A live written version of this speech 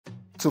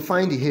To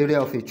find the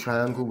area of a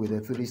triangle with the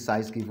three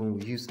sides given,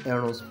 we use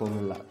Heron's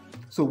formula.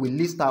 So we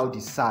list out the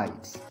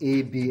sides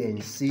A, B,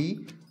 and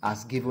C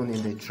as given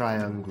in the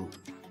triangle.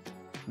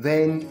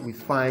 Then we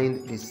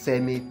find the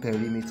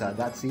semi-perimeter,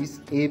 that is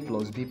A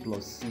plus B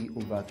plus C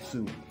over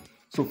 2.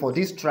 So for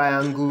this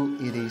triangle,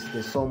 it is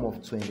the sum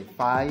of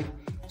 25,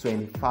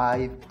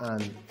 25,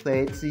 and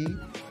 30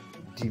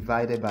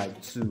 divided by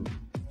 2.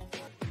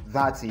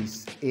 That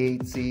is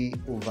 80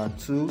 over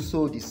 2,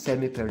 so the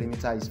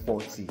semi-perimeter is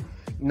 40.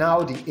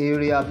 Now the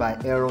area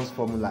by Heron's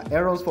formula.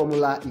 Heron's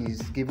formula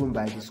is given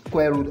by the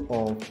square root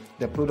of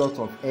the product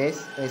of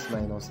S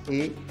minus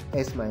A,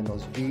 S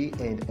minus B,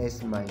 and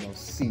S minus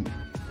C.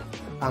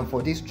 And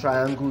for this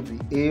triangle,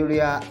 the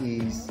area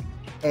is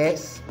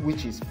S,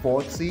 which is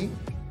 40,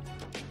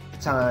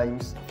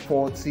 times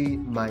 40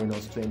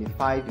 minus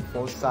 25, the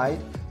first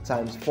side,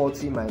 times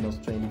 40 minus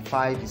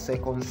 25, the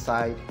second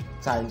side,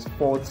 times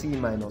 40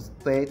 minus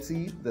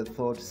 30, the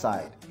third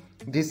side.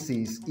 This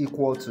is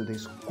equal to the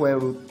square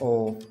root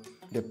of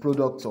the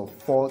product of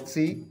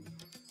 40,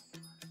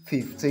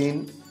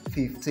 15,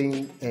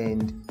 15,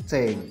 and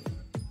 10.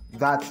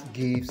 That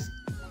gives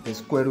the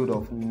square root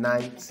of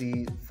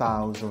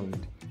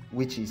 90,000,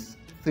 which is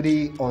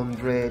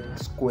 300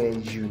 square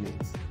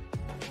units.